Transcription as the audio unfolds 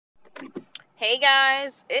Hey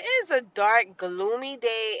guys, it is a dark, gloomy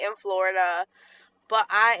day in Florida, but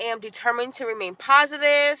I am determined to remain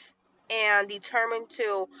positive and determined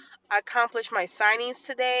to accomplish my signings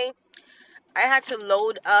today. I had to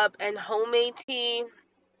load up an homemade tea.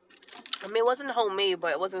 I mean, it wasn't homemade,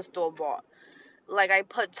 but it wasn't store-bought. Like, I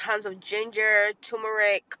put tons of ginger,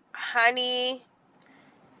 turmeric, honey.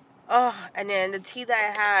 Oh, and then the tea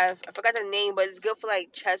that I have, I forgot the name, but it's good for,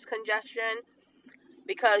 like, chest congestion.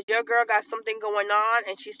 Because your girl got something going on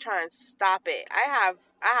and she's trying to stop it. I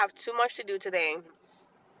have too much to do today.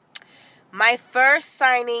 My first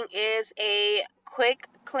signing is a quick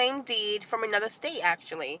claim deed from another state,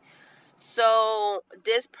 actually. So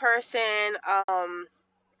this person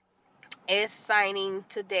is signing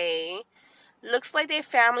today. Looks like their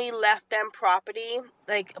family left them property,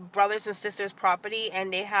 like brothers and sisters property,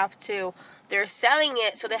 and they're selling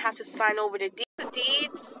it, so they have to sign over the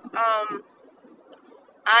deeds.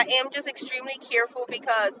 I am just extremely careful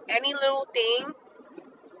because any little thing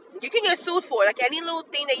you can get sued for. Like, any little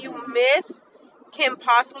thing that you miss can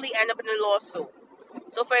possibly end up in a lawsuit.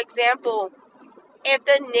 So, for example, if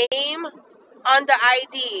the name on the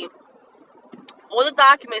ID, all the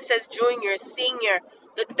documents says junior, senior,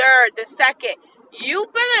 the third, the second, you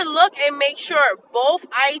better look and make sure both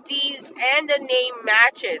IDs and the name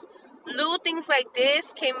matches. Little things like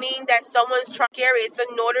this can mean that someone's trying to scary. It's a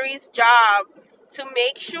notary's job to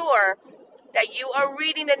make sure that you are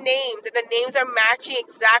reading the names and the names are matching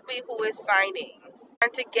exactly who is signing.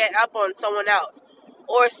 Trying to get up on someone else,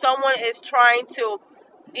 or someone is trying to,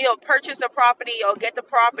 purchase a property or get the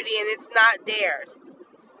property and it's not theirs.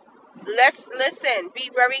 Let's listen. Be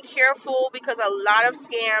very careful because a lot of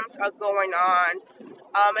scams are going on,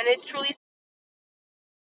 and it's truly.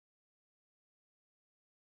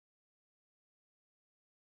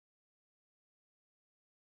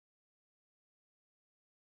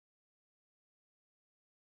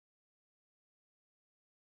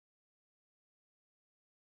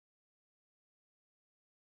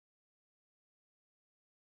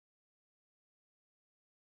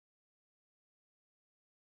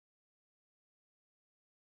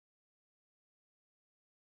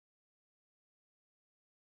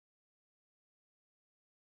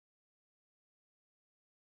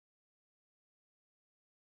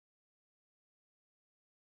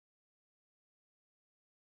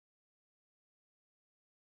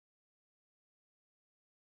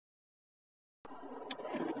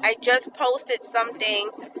 I just posted something.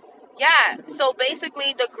 Yeah, so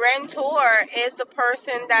basically the grantor is the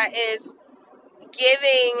person that is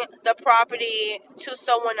giving the property to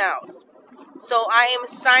someone else. So I am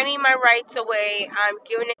signing my rights away. I'm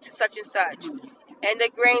giving it to such and such. And the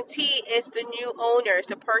grantee is the new owner. It's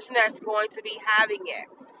the person that's going to be having it.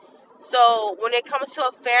 So when it comes to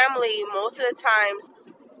a family, most of the times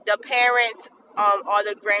the parents are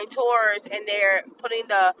the grantors, and they're putting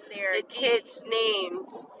their kids'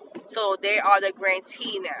 names. So they are the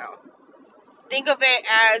grantee now. Think of it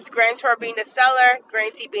as grantor being the seller,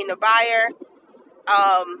 grantee being the buyer.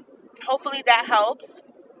 Hopefully that helps.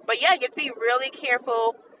 But yeah, you have to be really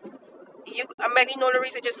careful. Many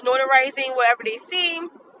notaries are just notarizing whatever they see.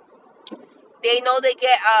 They know they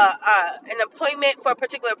get an appointment for a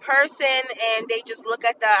particular person, and they just look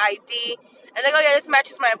at the ID and they go, yeah, this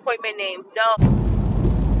matches my appointment name. No.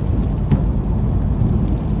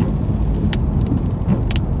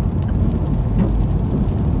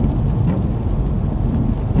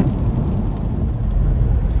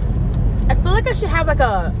 I feel like I should have like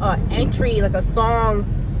a entry, like a song,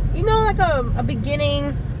 like a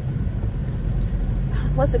beginning.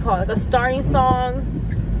 What's it called? Like a starting song.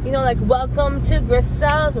 Like welcome to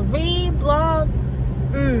Grisel's V-blog.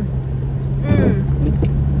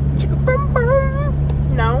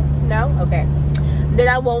 No, okay. Then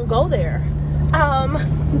I won't go there.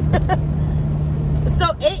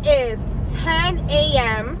 So it is 10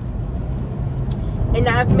 a.m. and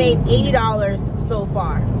I've made $80 so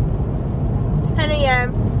far. 10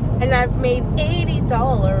 a.m. and I've made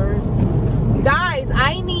 $80. Guys,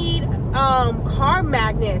 I need car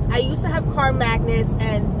magnets. I used to have car magnets,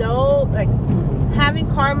 and having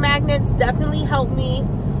car magnets definitely helped me,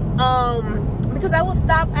 because I will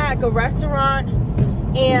stop at like a restaurant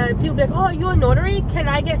and people be like, oh, are you a notary? Can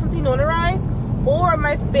I get something notarized? Or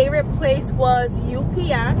my favorite place was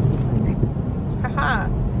UPS. Haha.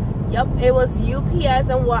 Yep, it was UPS,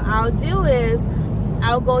 and what I'll do is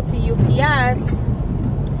I'll go to UPS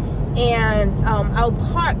and I'll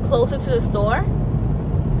park closer to the store,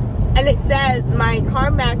 and it said, my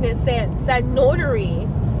car magnet said notary,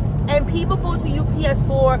 and people go to UPS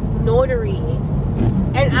for notaries.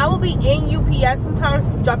 And I will be in UPS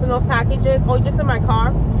sometimes dropping off packages, or just in my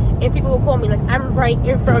car, and people will call me like, I'm right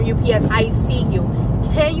in front of UPS, I see you,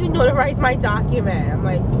 can you notarize my document? I'm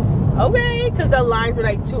like, okay, because the lines were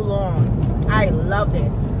like too long. I loved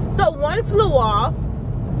it. So one flew off,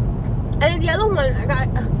 and then the other one,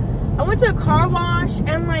 I went to a car wash,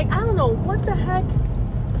 and like, I don't know what the heck,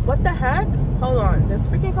 hold on, this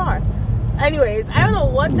freaking car. Anyways, I don't know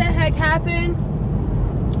what the heck happened,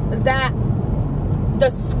 that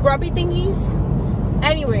the scrubby thingies.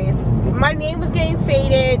 Anyways, my name was getting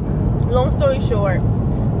faded. Long story short,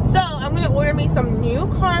 so I'm gonna order me some new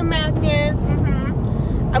car magnets.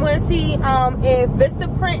 I'm gonna see if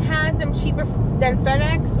Vistaprint has them cheaper than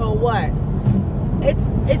FedEx or what.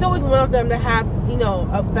 It's always one of them that have, you know,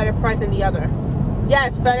 a better price than the other.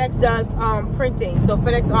 Yes, FedEx does printing. So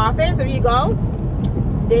FedEx office, there you go.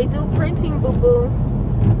 They do printing, boo boo.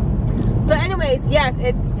 So anyways, yes,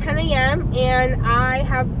 it's 10 a.m. and I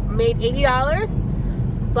have made $80,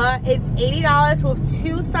 but it's $80 with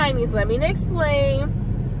 2 signings. Let me explain.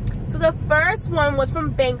 So the first one was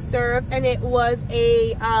from BankServe, and it was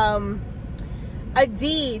a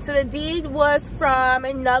deed. So the deed was from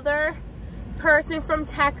another person from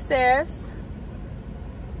Texas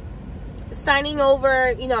signing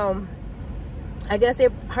over, you know, I guess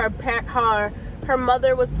her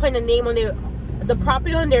mother was putting a name on the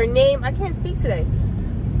property on their name. I can't speak today.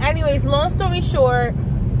 Anyways, long story short,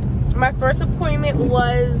 my first appointment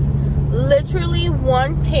was literally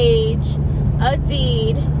 1 page, a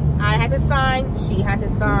deed. I had to sign, she had to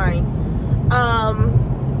sign.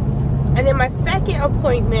 And then my second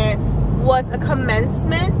appointment was a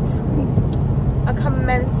commencement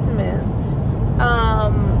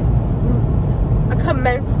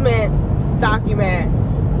document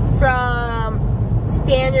from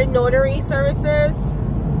Standard Notary Services.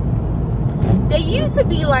 They used to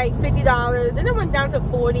be like $50, then it went down to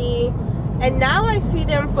 $40, and now I see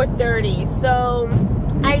them for $30. So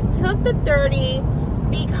I took the $30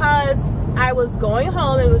 because I was going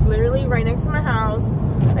home. It was literally right next to my house,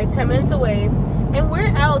 like 10 minutes away. And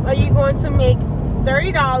where else are you going to make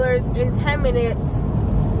 $30 in 10 minutes?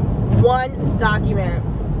 One document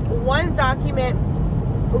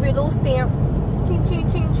with your little stamp. Ching,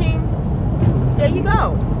 ching, ching, ching. There you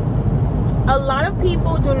go. A lot of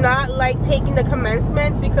people do not like taking the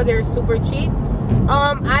commencements because they're super cheap.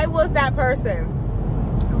 I was that person.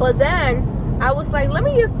 But then I was like, let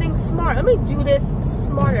me just think smart. Let me do this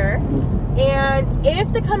smarter. And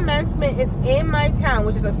if the commencement is in my town,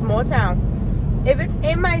 which is a small town, if it's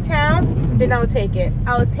in my town, then I'll take it.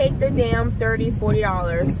 I'll take the damn $30,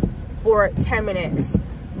 $40 for 10 minutes.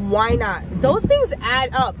 Why not? Those things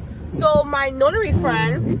add up. So my notary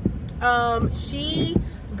friend, she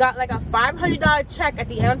got like a $500 check at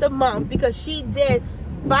the end of the month because she did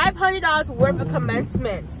 $500 worth of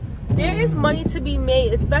commencements. There is money to be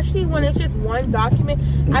made, especially when it's just one document.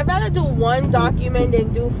 I'd rather do one document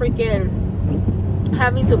than do freaking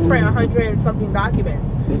having to print 100 and something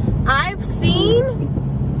documents. I've seen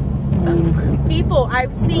people, like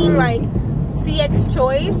CX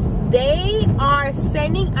Choice, they are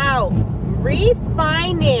sending out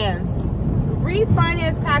refinance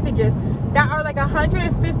packages that are like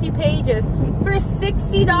 150 pages for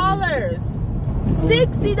 $60.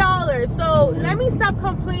 $60. So let me stop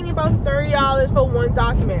complaining about $30 for one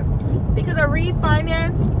document, because a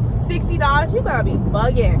refinance $60, you gotta be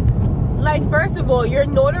bugging. Like, first of all, you're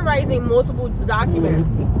notarizing multiple documents,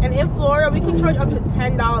 and in Florida we can charge up to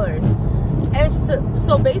 $10. And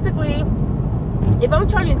so basically, if I'm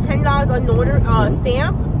charging $10 on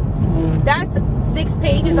stamp, that's 6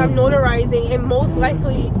 pages I'm notarizing, and most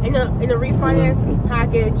likely in a refinance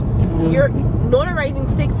package, you're notarizing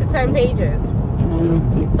 6 to 10 pages.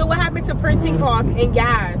 So what happened to printing costs and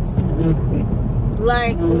gas?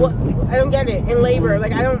 Like, what? I don't get it. And labor,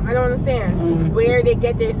 like, I don't understand where they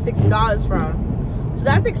get their $60 from. So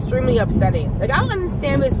that's extremely upsetting. Like, I don't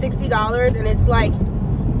understand with $60 and it's like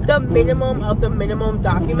the minimum of the minimum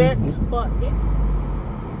document, but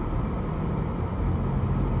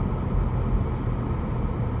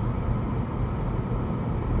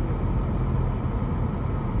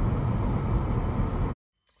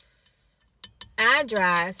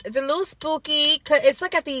address. It's a little spooky because it's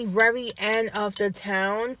like at the very end of the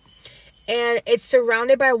town, and it's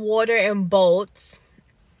surrounded by water and boats,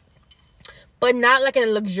 but not like in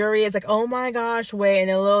a luxurious, like, oh my gosh way, and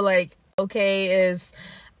a little like, okay, is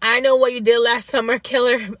I know what you did last summer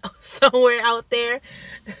killer somewhere out there.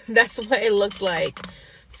 That's what it looks like.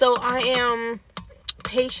 So I am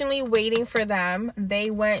patiently waiting for them. They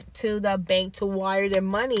went to the bank to wire their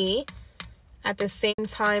money at the same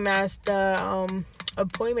time as the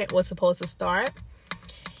appointment was supposed to start.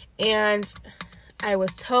 And I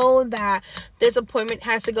was told that this appointment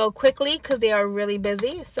has to go quickly because they are really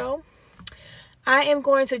busy. So I am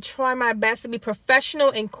going to try my best to be professional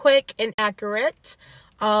and quick and accurate.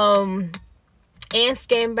 And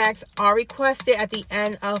scan backs are requested at the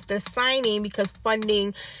end of the signing because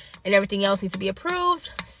funding and everything else needs to be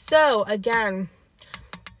approved. So again,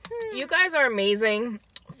 you guys are amazing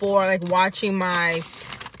for like watching my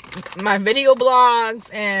video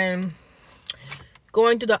blogs and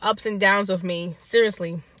going through the ups and downs of me.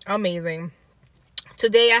 Seriously, amazing.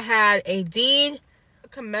 Today I had a deed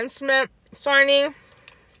commencement signing,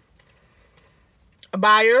 a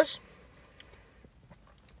buyer's.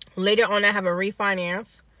 Later on I have a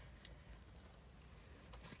refinance.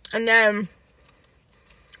 And then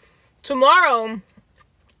tomorrow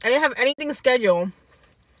I didn't have anything scheduled,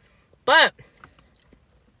 but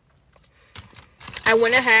I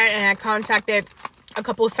went ahead and I contacted a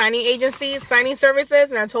couple of signing agencies, signing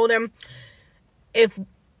services, and I told them, if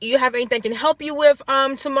you have anything I can help you with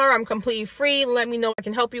tomorrow, I'm completely free. Let me know what I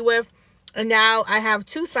can help you with. And now I have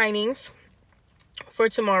 2 signings for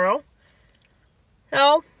tomorrow.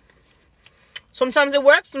 So sometimes it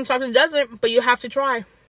works, sometimes it doesn't, but you have to try.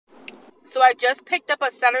 So I just picked up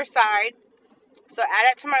a seller side, so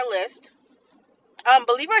add it to my list.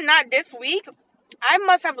 Believe it or not, this week I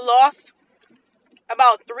must have lost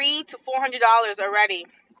about $300 to $400 already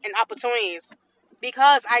in opportunities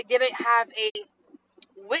because I didn't have a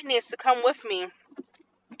witness to come with me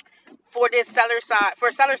for this seller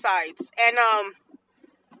sides. And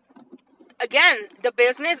again, the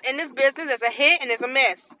business in this business is a hit and it's a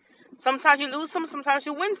miss. Sometimes you lose some, sometimes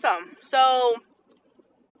you win some. So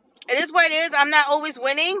it is what it is. I'm not always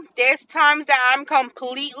winning. There's times that I'm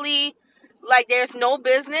completely like there's no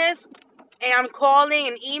business and I'm calling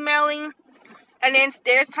and emailing. And then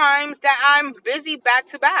there's times that I'm busy back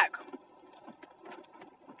to back.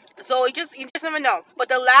 So you just never know. But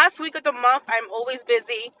the last week of the month, I'm always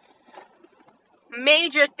busy.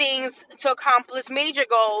 Major things to accomplish, major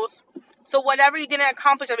goals. So whatever you didn't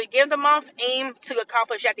accomplish at the beginning of the month, aim to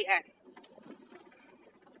accomplish at the end.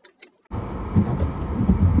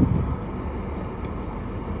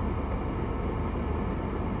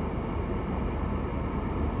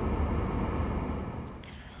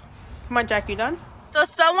 Come on, Jack, you done? So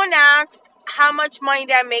someone asked how much money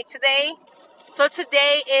did I make today. So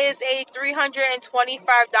today is a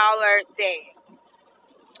 $325 day.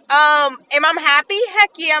 Am I happy?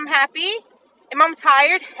 Heck yeah, I'm happy. Am I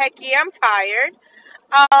tired? Heck yeah, I'm tired.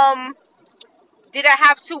 Did I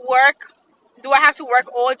have to work? Do I have to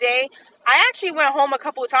work all day? I actually went home a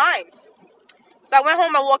couple of times. So I went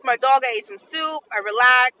home, I walked my dog, I ate some soup, I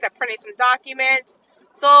relaxed, I printed some documents.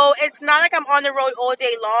 So it's not like I'm on the road all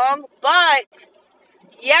day long, but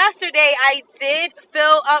yesterday I did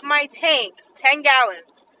fill up my tank, 10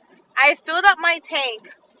 gallons. I filled up my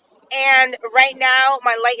tank, and right now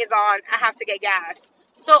my light is on. I have to get gas.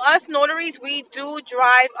 So us notaries, we do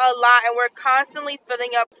drive a lot, and we're constantly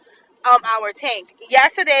filling up our tank.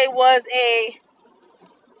 Yesterday was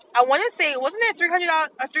I want to say, wasn't it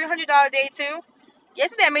a $300 day too?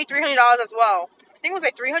 Yesterday I made $300 as well. I think it was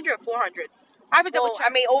like $300 or $400. I have to double check. I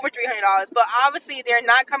made over $300, but obviously they're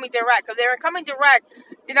not coming direct. If they were coming direct,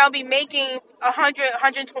 then I'll be making $100,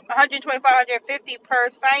 $125, $150 per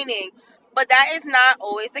signing. But that is not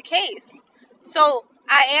always the case. So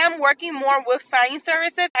I am working more with signing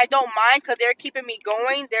services. I don't mind because they're keeping me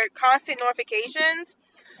going. They're constant notifications.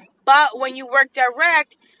 But when you work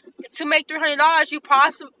direct, to make $300, you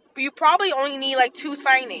probably only need like 2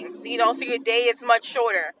 signings, so your day is much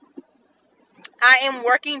shorter. I am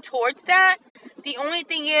working towards that. The only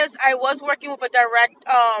thing is, I was working with a direct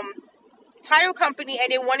title company,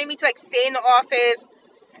 and they wanted me to like stay in the office,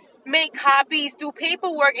 make copies, do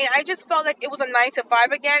paperwork, and I just felt like it was a 9 to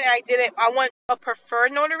 5 again, and I didn't. I want a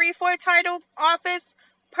preferred notary for a title office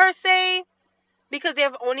per se, because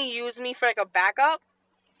they've only used me for like a backup.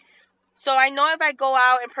 So I know if I go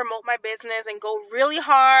out and promote my business and go really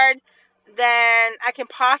hard, then I can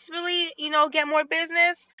possibly, get more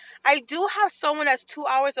business. I do have someone that's 2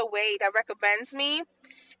 hours away that recommends me.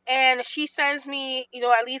 And she sends me,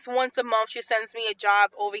 at least once a month, she sends me a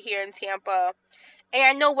job over here in Tampa. And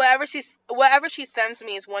I know whatever she sends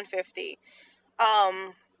me is $150.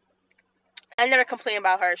 I never complain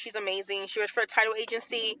about her. She's amazing. She works for a title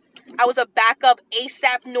agency. I was a backup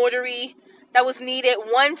ASAP notary that was needed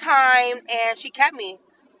one time, and she kept me.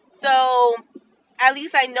 So at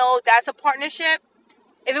least I know that's a partnership.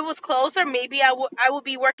 If it was closer, maybe I would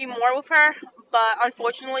be working more with her. But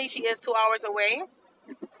unfortunately, she is 2 hours away.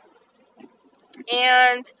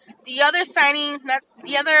 And the other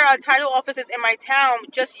title offices in my town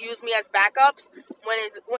just use me as backups when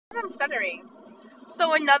I'm stuttering.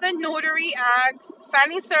 So another notary asks,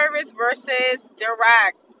 signing service versus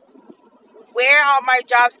direct. Where are my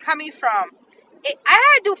jobs coming from? I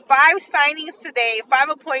had to do 5 signings today, 5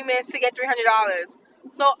 appointments to get $300.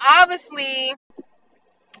 So obviously,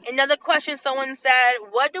 another question someone said,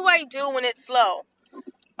 what do I do when it's slow?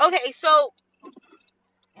 Okay, so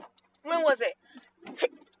when was it?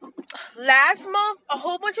 Last month, a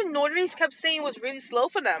whole bunch of notaries kept saying it was really slow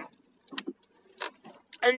for them.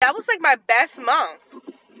 And that was like my best month.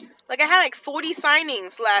 Like I had like 40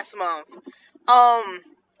 signings last month.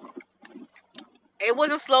 It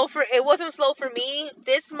wasn't slow for me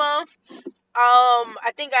this month.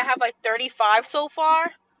 I think I have like 35 so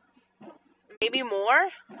far, maybe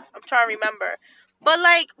more. I'm trying to remember. But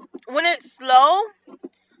like when it's slow,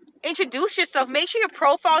 introduce yourself. Make sure your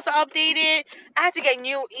profiles are updated. I had to get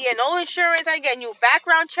new E&O insurance. I had to get a new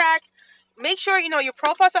background check. Make sure your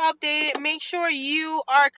profiles are updated. Make sure you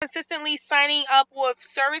are consistently signing up with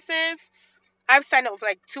services. I've signed up with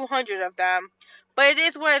like 200 of them. But it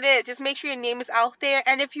is what it is. Just make sure your name is out there.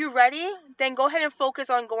 And if you're ready, then go ahead and focus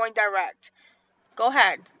on going direct. Go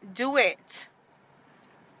ahead. Do it.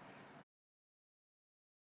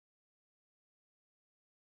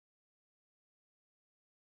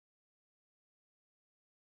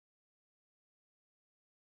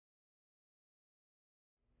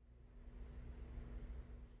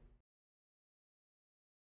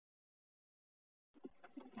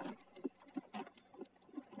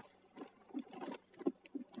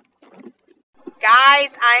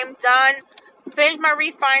 Guys, I'm done. Finished my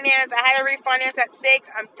refinance. I had a refinance at 6.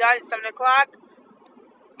 I'm done at 7 o'clock.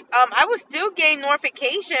 I was still getting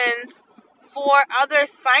notifications for other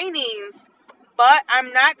signings, but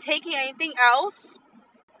I'm not taking anything else.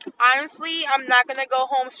 Honestly, I'm not going to go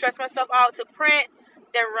home, stress myself out to print,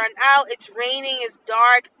 then run out. It's raining, it's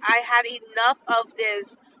dark. I had enough of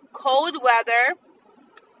this cold weather.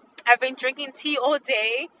 I've been drinking tea all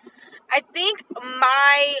day. I think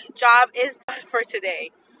my job is done for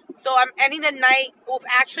today. So I'm ending the night with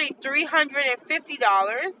actually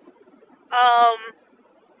 $350.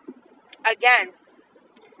 Again,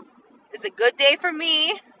 it's a good day for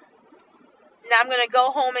me. Now I'm going to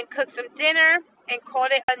go home and cook some dinner and call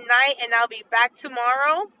it a night, and I'll be back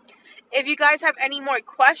tomorrow. If you guys have any more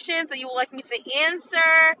questions that you would like me to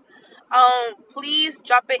answer, please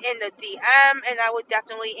drop it in the DM and I would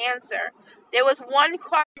definitely answer. There was one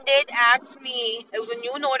question did ask me, it was a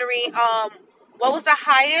new notary, what was the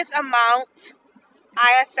highest amount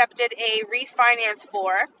I accepted a refinance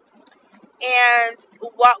for, and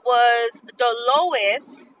what was the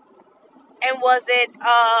lowest, and was it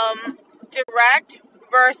direct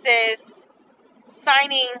versus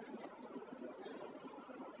signing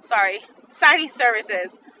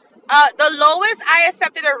services. The lowest I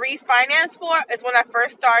accepted a refinance for is when I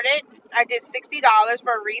first started. I did $60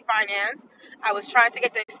 for a refinance. I was trying to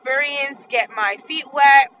get the experience, get my feet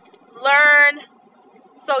wet, learn.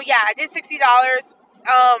 So yeah, I did $60.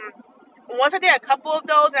 Once I did a couple of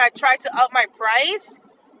those and I tried to up my price,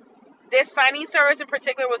 this signing service in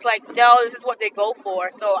particular was like, no, this is what they go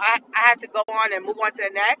for. So I had to go on and move on to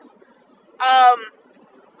the next.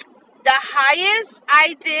 The highest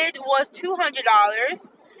I did was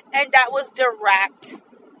 $200, and that was direct.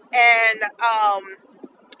 And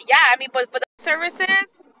yeah, I mean, but for the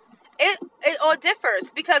services, it all differs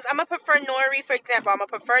because I'm a preferred notary. For example, I'm a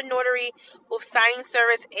preferred notary with signing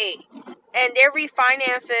service A, and their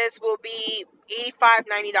refinances will be $85,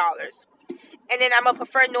 $90. And then I'm a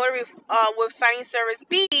preferred notary with signing service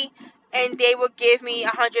B, and they will give me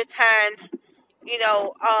 110.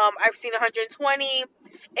 I've seen 120.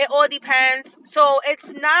 It all depends. So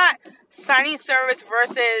it's not signing service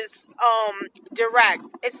versus direct.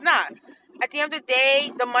 It's not. At the end of the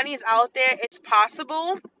day, the money is out there. It's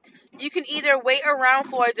possible. You can either wait around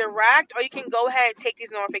for a direct or you can go ahead and take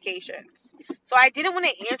these notifications. So I didn't want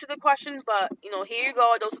to answer the question, but here you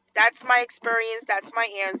go. That's my experience. That's my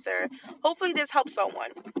answer. Hopefully this helps someone.